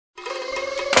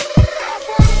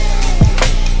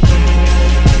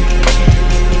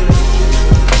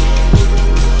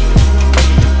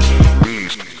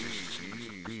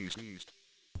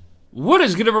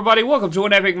is good, everybody? Welcome to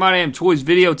an Epic My Damn Toys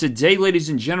video. Today, ladies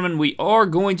and gentlemen, we are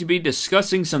going to be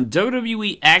discussing some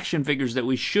WWE action figures that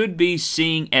we should be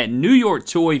seeing at New York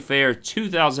Toy Fair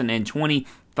 2020.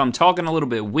 If I'm talking a little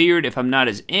bit weird, if I'm not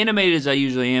as animated as I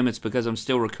usually am, it's because I'm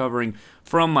still recovering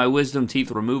from my wisdom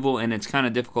teeth removal, and it's kind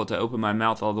of difficult to open my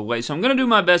mouth all the way. So I'm going to do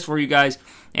my best for you guys,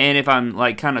 and if I'm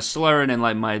like kind of slurring and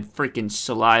like my freaking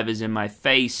saliva is in my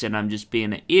face and I'm just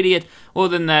being an idiot, well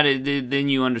then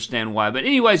you understand why. But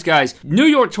anyways, guys, New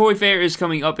York Toy Fair is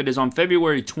coming up. It is on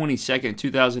February 22nd,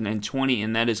 2020,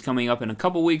 and that is coming up in a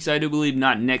couple weeks, I do believe.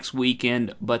 Not next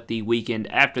weekend, but the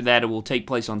weekend after that. It will take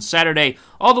place on Saturday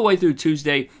all the way through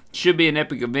Tuesday. Should be an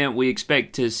epic event. We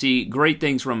expect to see great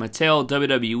things from Mattel,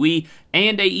 WWE,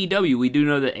 and AEW. We do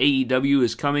know that AEW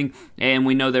is coming, and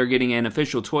we know they're getting an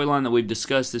official toy line that we've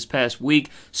discussed this past week.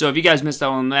 So if you guys missed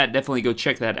out on that, definitely go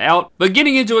check that out. But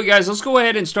getting into it, guys, let's go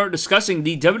ahead and start discussing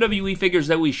the WWE figures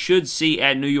that we should see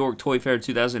at New York Toy Fair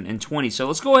 2020. So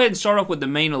let's go ahead and start off with the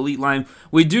main Elite line.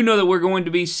 We do know that we're going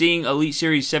to be seeing Elite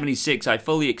Series 76. I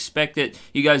fully expect it.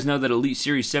 You guys know that Elite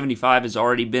Series 75 has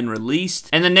already been released.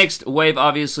 And the next wave,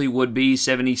 obviously, would be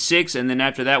 76, and then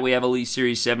after that we have Elite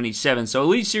Series 77. So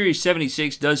Elite Series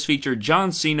 76 does feature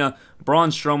John Cena,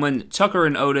 Braun Strowman, Tucker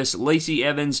and Otis, Lacey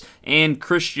Evans, and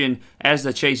Christian as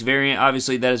the Chase variant.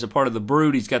 Obviously, that is a part of the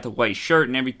Brood. He's got the white shirt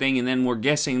and everything, and then we're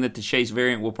guessing that the Chase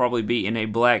variant will probably be in a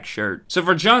black shirt. So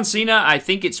for John Cena, I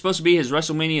think it's supposed to be his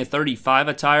WrestleMania 35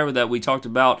 attire that we talked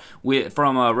about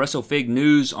from WrestleFig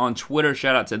News on Twitter.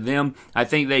 Shout out to them. I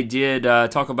think they did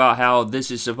talk about how this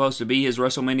is supposed to be his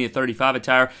WrestleMania 35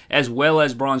 attire, as well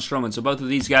as Braun Strowman. So both of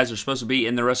these guys are supposed to be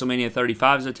in the WrestleMania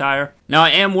 35's attire. Now,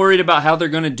 I am worried about how they're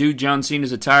going to do John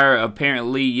Cena's attire.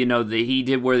 Apparently, you know, he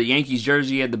did wear the Yankees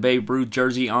jersey, had the Babe Ruth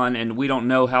jersey on, and we don't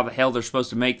know how the hell they're supposed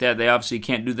to make that. They obviously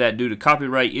can't do that due to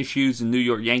copyright issues and New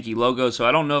York Yankee logo, so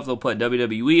I don't know if they'll put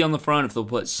WWE on the front, if they'll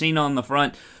put Cena on the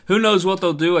front. Who knows what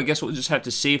they'll do? I guess we'll just have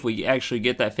to see if we actually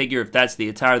get that figure, if that's the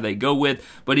attire they go with.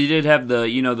 But he did have the,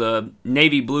 you know, the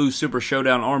navy blue Super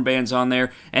Showdown armbands on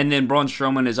there. And then Braun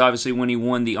Strowman is obviously when he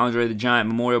won the Andre the Giant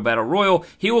Memorial Battle Royal.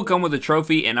 He will come with a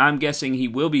trophy, and I'm guessing he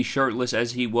will be shirtless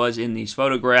as he was in these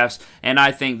photographs. And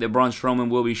I think that Braun Strowman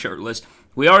will be shirtless.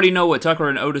 We already know what Tucker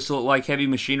and Otis look like. Heavy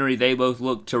Machinery, they both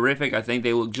look terrific. I think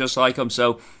they look just like them.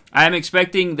 So I am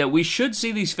expecting that we should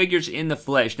see these figures in the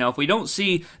flesh. Now, if we don't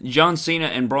see John Cena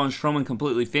and Braun Strowman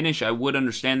completely finished, I would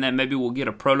understand that. Maybe we'll get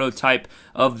a prototype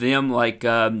of them. Like,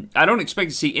 I don't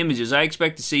expect to see images. I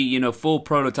expect to see, you know, full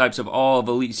prototypes of all of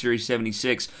Elite Series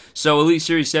 76. So Elite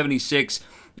Series 76...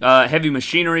 Heavy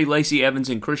Machinery, Lacey Evans,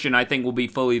 and Christian, I think, will be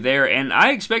fully there. And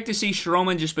I expect to see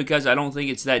Strowman just because I don't think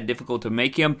it's that difficult to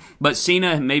make him. But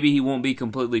Cena, maybe he won't be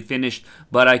completely finished,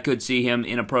 but I could see him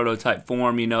in a prototype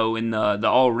form, you know, in the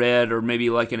all red, or maybe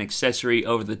like an accessory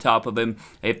over the top of him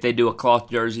if they do a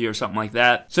cloth jersey or something like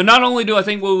that. So not only do I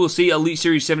think we will see Elite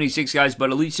Series 76, guys,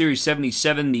 but Elite Series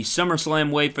 77, the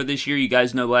SummerSlam wave for this year. You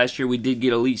guys know last year we did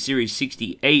get Elite Series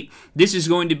 68. This is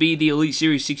going to be the Elite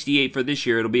Series 68 for this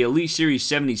year. It'll be Elite Series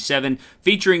 77.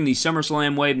 Featuring the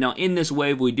SummerSlam wave. Now, in this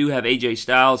wave, we do have AJ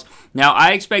Styles. Now,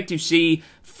 I expect to see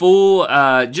full,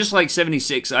 just like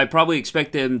 76, I probably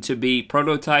expect them to be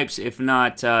prototypes. If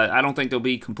not, I don't think they'll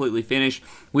be completely finished.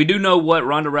 We do know what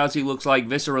Ronda Rousey looks like,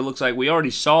 Viscera looks like. We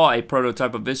already saw a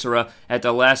prototype of Viscera at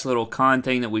the last little con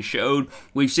thing that we showed.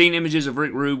 We've seen images of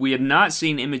Rick Rude. We have not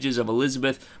seen images of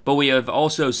Elizabeth, but we have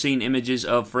also seen images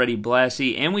of Freddie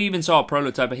Blassie, and we even saw a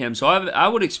prototype of him. So I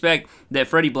would expect that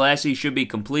Freddie Blassie should be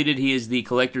completed. He is the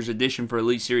collector's edition for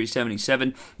Elite Series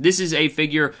 77. This is a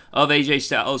figure of AJ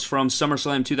Styles from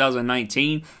SummerSlam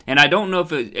 2019, and I don't know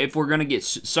if we're going to get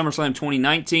SummerSlam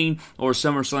 2019 or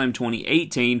SummerSlam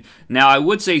 2018. Now, I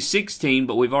would say 16,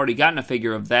 but we've already gotten a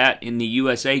figure of that in the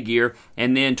USA gear,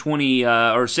 and then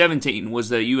 17 was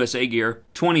the USA gear.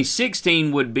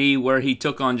 2016 would be where he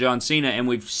took on John Cena, and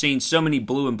we've seen so many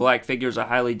blue and black figures, I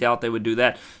highly doubt they would do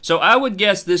that. So I would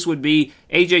guess this would be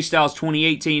AJ Styles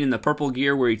 2018 in the purple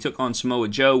gear where he took on Samoa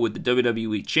Joe with the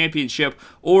WWE Championship,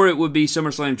 or it would be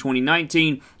SummerSlam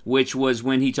 2019, which was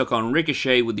when he took on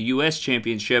Ricochet with the U.S.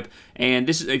 Championship. And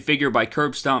this is a figure by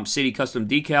Curb Stomp City Custom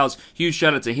Decals. Huge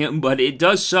shout out to him, but it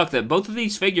does suck that both of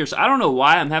these figures, I don't know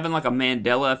why I'm having like a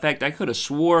Mandela effect. I could have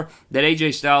swore that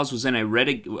AJ Styles was in a red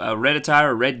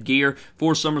attire, red gear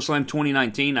for SummerSlam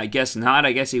 2019. I guess not.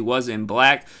 I guess he was in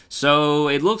black. So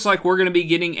it looks like we're going to be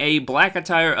getting a black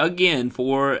attire again for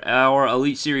for our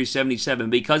Elite Series 77.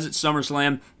 Because it's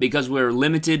SummerSlam, because we're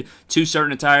limited to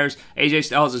certain attires, AJ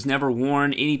Styles has never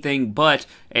worn anything but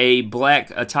a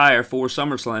black attire for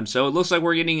SummerSlam. So it looks like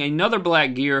we're getting another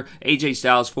black gear, AJ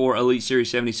Styles, for Elite Series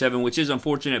 77, which is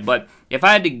unfortunate, but if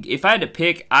I had to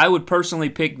pick, I would personally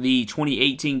pick the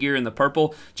 2018 gear in the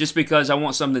purple, just because I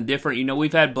want something different. You know,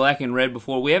 we've had black and red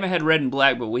before. We haven't had red and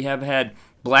black, but we have had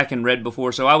black and red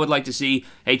before, so I would like to see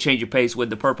a change of pace with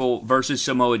the purple versus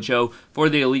Samoa Joe for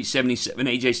the Elite 77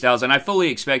 AJ Styles, and I fully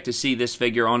expect to see this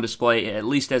figure on display, at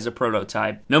least as a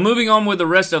prototype. Now, moving on with the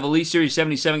rest of Elite Series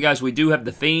 77, guys, we do have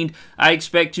The Fiend. I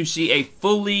expect to see a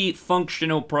fully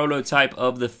functional prototype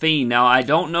of The Fiend. Now, I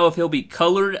don't know if he'll be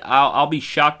colored. I'll be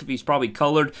shocked if he's probably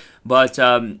colored, but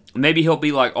maybe he'll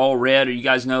be like all red, or you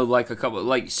guys know, like a couple,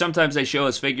 like sometimes they show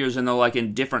us figures and they're like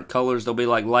in different colors. They'll be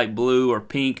like light blue or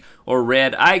pink or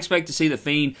red. I expect to see the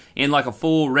Fiend in like a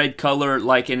full red color,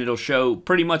 and it'll show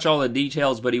pretty much all the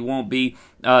details, but he won't be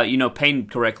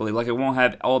painted correctly. Like, it won't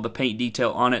have all the paint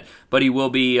detail on it, but he will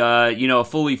be, a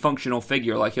fully functional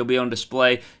figure. Like, he'll be on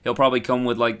display. He'll probably come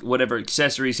with, like, whatever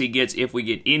accessories he gets, if we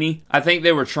get any. I think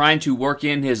they were trying to work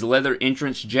in his leather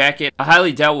entrance jacket. I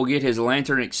highly doubt we'll get his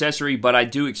lantern accessory, but I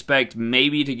do expect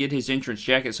maybe to get his entrance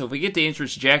jacket. So if we get the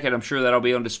entrance jacket, I'm sure that'll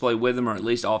be on display with him, or at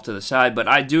least off to the side. But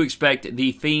I do expect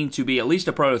the Fiend to be at least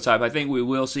a prototype. I think we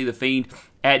will see the Fiend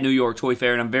at New York Toy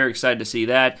Fair, and I'm very excited to see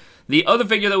that. The other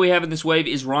figure that we have in this wave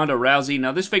is Ronda Rousey.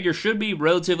 Now, this figure should be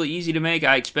relatively easy to make.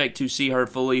 I expect to see her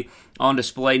fully on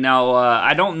display. Now,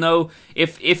 I don't know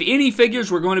if any figures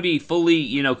were going to be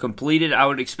fully, completed. I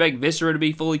would expect Viscera to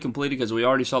be fully completed because we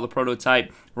already saw the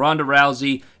prototype. Ronda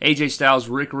Rousey, AJ Styles,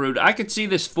 Rick Rude. I could see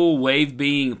this full wave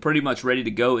being pretty much ready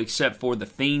to go, except for the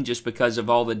Fiend, just because of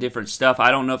all the different stuff.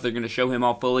 I don't know if they're going to show him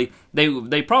off fully.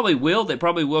 They probably will. They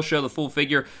probably will show the full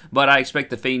figure, but I expect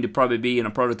the Fiend to probably be in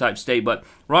a prototype state. But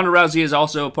Ronda Rousey is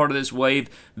also a part of this wave.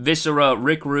 Viscera,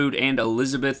 Rick Rude, and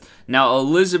Elizabeth. Now,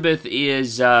 Elizabeth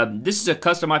is this is a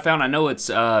custom I found. I know it's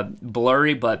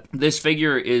blurry, but this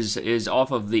figure is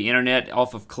off of the internet,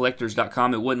 off of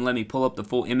collectors.com. It wouldn't let me pull up the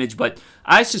full image, but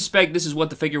I suspect this is what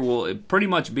the figure will pretty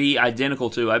much be identical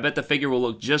to. I bet the figure will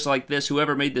look just like this.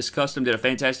 Whoever made this custom did a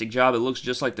fantastic job. It looks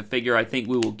just like the figure I think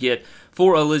we will get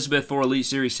for Elizabeth for Elite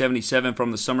Series 77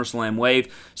 from the SummerSlam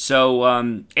wave. So,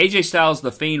 AJ Styles,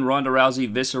 The Fiend, Ronda Rousey,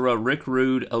 Viscera, Rick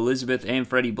Rude, Elizabeth, and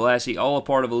Freddie Blassie, all a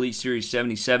part of Elite Series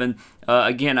 77.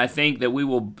 Again, I think that we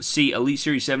will see Elite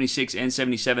Series 76 and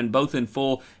 77 both in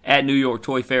full at New York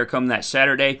Toy Fair come that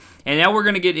Saturday. And now we're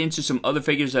going to get into some other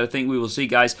figures that I think we will see,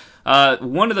 guys.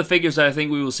 One of the figures that I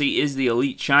think we will see is the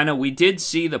Elite China. We did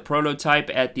see the prototype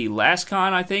at the last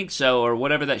con, I think, or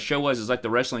whatever that show was. It's like the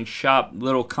wrestling shop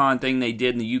little con thing they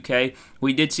did in the UK.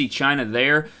 We did see China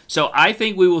there. So I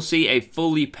think we will see a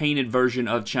fully painted version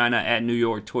of China at New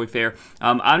York Toy Fair.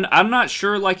 I'm not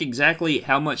sure exactly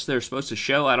how much they're supposed to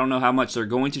show. I don't know how much they're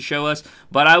going to show us,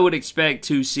 but I would expect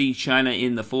to see China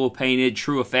in the full painted,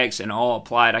 true effects, and all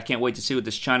applied. I can't wait to see what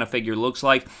this China figure looks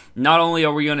like. Not only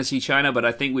are we going to see China, but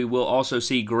I think we will also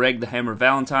see Greg the Hammer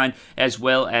Valentine as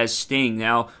well as Sting.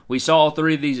 Now, we saw all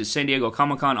three of these at San Diego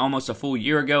Comic-Con almost a full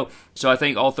year ago, so I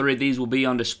think all three of these will be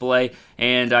on display,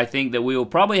 and I think that we will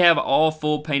probably have all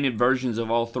full painted versions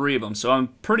of all three of them. So I'm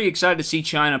pretty excited to see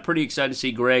China, pretty excited to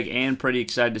see Greg, and pretty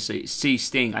excited to see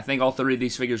Sting. I think all three of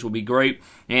these figures will be great,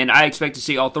 and I expect to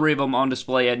see all three of them on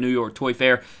display at New York Toy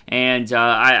Fair, and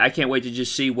I can't wait to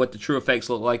just see what the true effects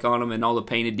look like on them and all the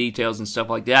painted details and stuff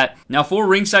like that. Now, for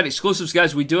ringside exclusives,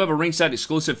 guys, we do have a ringside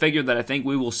exclusive figure that I think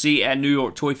we will see at New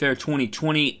York Toy Fair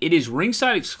 2020. It is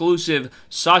ringside exclusive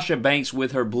Sasha Banks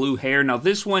with her blue hair. Now,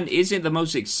 this one isn't the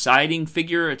most exciting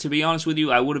figure, to be honest with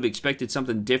you. I would have expected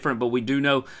something different, but we do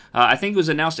know, I think it was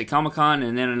announced at Comic-Con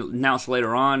and then announced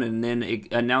later on, and then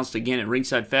it announced again at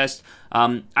Ringside Fest.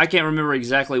 I can't remember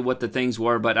exactly what the things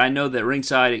were, but I know that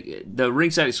the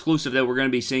ringside exclusive that we're going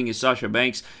to be seeing is Sasha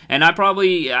Banks, and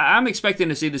I'm expecting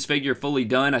to see this figure fully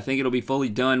done. I think it'll be fully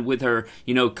done with her,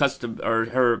 custom, or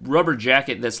her rubber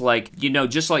jacket that's like,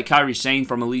 just like Kairi Sane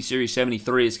from Elite Series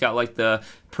 73. It's got like the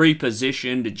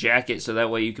pre-positioned jacket, so that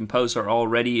way you can pose her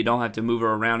already. You don't have to move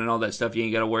her around and all that stuff. You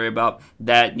ain't got to worry about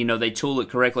that. They tool it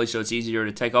correctly so it's easier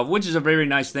to take off, which is a very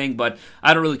nice thing, but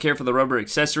I don't really care for the rubber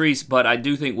accessories, but I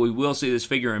do think we will see this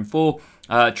figure in full.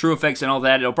 True Effects and all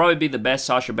that. It'll probably be the best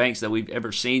Sasha Banks that we've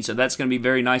ever seen, so that's going to be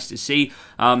very nice to see.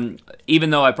 Even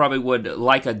though I probably would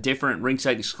like a different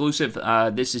ringside exclusive,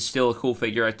 this is still a cool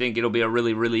figure. I think it'll be a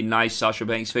really, really nice Sasha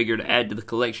Banks figure to add to the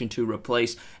collection to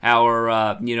replace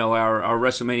our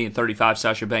WrestleMania 35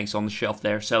 Sasha Banks on the shelf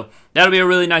there. So that'll be a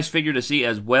really nice figure to see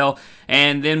as well.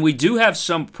 And then we do have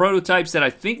some prototypes that I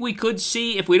think we could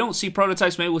see. If we don't see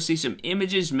prototypes, maybe we'll see some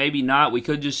images, maybe not. We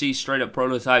could just see straight up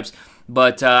prototypes.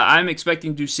 But I'm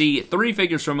expecting to see 3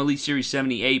 figures from Elite Series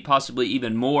 78, possibly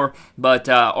even more. But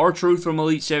R-Truth from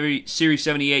Elite Series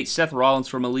 78, Seth Rollins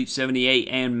from Elite 78,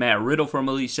 and Matt Riddle from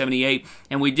Elite 78.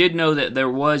 And we did know that there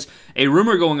was a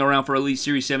rumor going around for Elite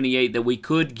Series 78 that we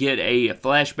could get a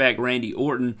flashback Randy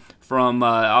Orton from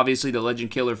obviously the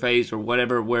Legend Killer phase or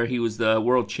whatever, where he was the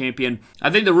world champion. I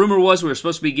think the rumor was we were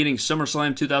supposed to be getting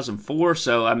SummerSlam 2004,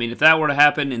 so I mean, if that were to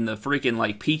happen in the freaking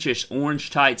like peachish orange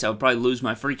tights, I would probably lose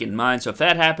my freaking mind. So if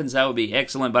that happens, that would be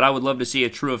excellent, but I would love to see a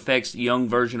True Effects young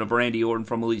version of Randy Orton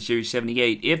from Elite Series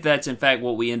 78, if that's in fact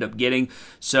what we end up getting.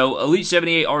 So Elite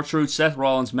 78, R-Truth, Seth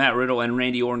Rollins, Matt Riddle, and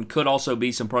Randy Orton could also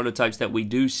be some prototypes that we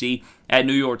do see at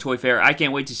New York Toy Fair. I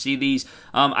can't wait to see these.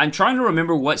 I'm trying to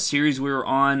remember what series we were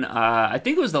on. I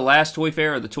think it was the last Toy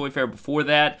Fair or the Toy Fair before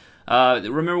that.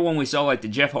 Remember when we saw like the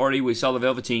Jeff Hardy, we saw the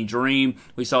Velveteen Dream,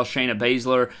 we saw Shayna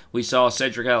Baszler, we saw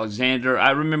Cedric Alexander.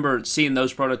 I remember seeing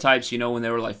those prototypes, you know, when they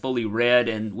were like fully red,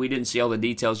 and we didn't see all the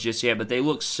details just yet, but they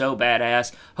look so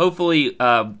badass. Hopefully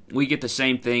we get the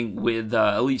same thing with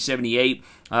Elite 78.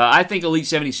 I think Elite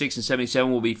 76 and 77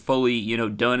 will be fully, you know,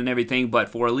 done and everything, but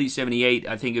for Elite 78,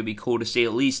 I think it would be cool to see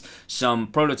at least some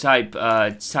prototype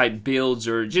type builds,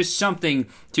 or just something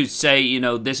to say, you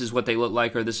know, this is what they look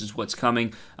like, or this is what's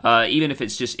coming. Even if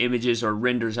it's just images or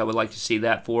renders, I would like to see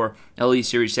that for Elite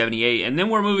Series 78. And then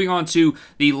we're moving on to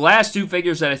the last 2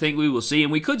 figures that I think we will see,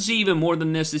 and we could see even more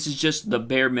than this. This is just the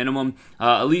bare minimum.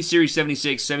 Elite Series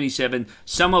 76, 77,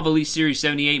 some of Elite Series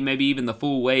 78, maybe even the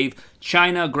full wave.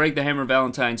 Chyna, Greg the Hammer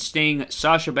Valentine, Sting,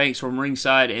 Sasha Banks from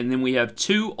ringside, and then we have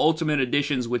 2 Ultimate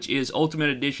Editions, which is Ultimate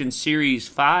Edition Series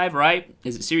 5, right?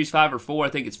 Is it Series 5 or 4? I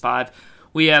think it's 5.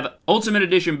 We have Ultimate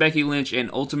Edition Becky Lynch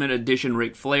and Ultimate Edition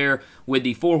Ric Flair with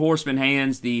the 4 Horseman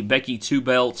hands, the Becky 2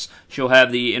 belts. She'll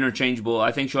have the interchangeable,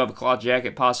 I think she'll have a cloth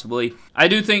jacket possibly. I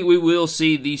do think we will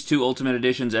see these 2 Ultimate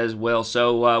Editions as well.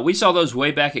 So we saw those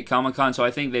way back at Comic-Con, so I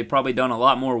think they've probably done a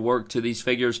lot more work to these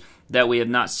figures that we have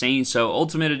not seen. So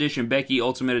Ultimate Edition Becky,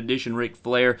 Ultimate Edition Ric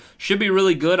Flair should be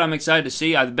really good. I'm excited to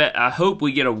see. I hope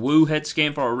we get a Woo head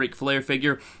scan for our Ric Flair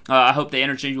figure. I hope the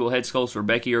interchangeable head sculpts for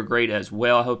Becky are great as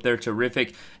well. I hope they're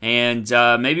terrific. And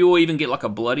maybe we'll even get like a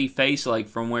bloody face, like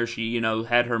from where she, you know,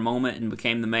 had her moment and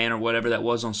became the man or whatever that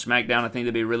was on SmackDown. I think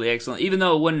that'd be really excellent. Even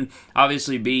though it wouldn't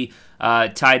obviously be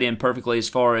tied in perfectly as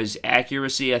far as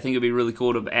accuracy, I think it'd be really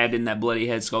cool to add in that bloody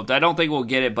head sculpt. I don't think we'll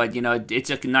get it, but you know, it's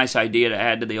a nice idea to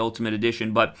add to the Ultimate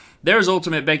Edition. But there's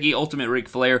Ultimate Becky, Ultimate Ric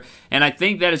Flair, and I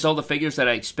think that is all the figures that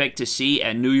I expect to see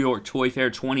at New York Toy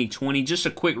Fair 2020. Just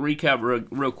a quick recap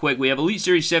real quick. We have Elite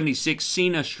Series 76,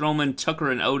 Cena, Strowman, Tucker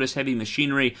and Otis, Heavy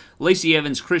Machinery, Lacey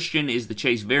Evans, Christian is the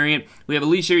Chase variant. We have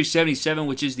Elite Series 77,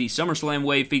 which is the SummerSlam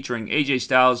wave featuring AJ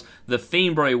Styles, The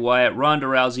Fiend Bray Wyatt, Ronda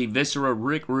Rousey, Viscera,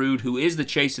 Rick Rude, who is the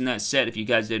Chase in that set. If you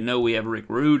guys didn't know, we have Rick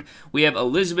Rude. We have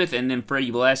Elizabeth, and then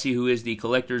Freddie Blassie, who is the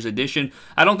Collector's Edition.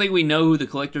 I don't think we know who the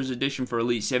Collector's Edition for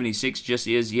Elite 76 just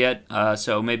is yet,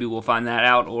 so maybe we'll find that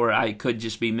out, or I could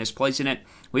just be misplacing it.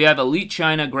 We have Elite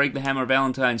Chyna, Greg the Hammer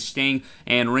Valentine, Sting,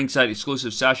 and ringside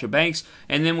exclusive Sasha Banks.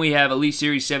 And then we have Elite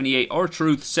Series 78,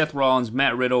 R-Truth, Seth Rollins,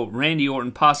 Matt Riddle, Randy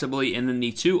Orton possibly, and then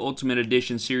the 2 Ultimate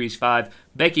Edition Series 5,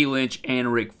 Becky Lynch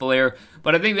and Ric Flair.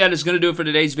 But I think that is going to do it for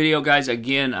today's video, guys.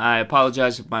 Again, I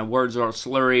apologize if my words are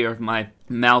slurry or if my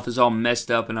mouth is all messed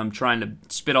up and I'm trying to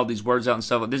spit all these words out and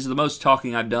stuff. This is the most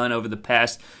talking I've done over the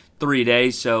past 3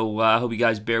 days, so I hope you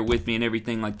guys bear with me and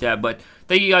everything like that. But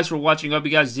thank you guys for watching. I hope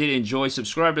you guys did enjoy.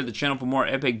 Subscribe to the channel for more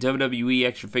epic WWE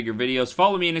action figure videos.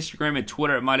 Follow me on Instagram and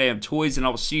Twitter at MyDamnToys, and I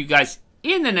will see you guys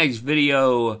in the next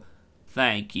video.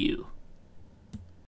 Thank you.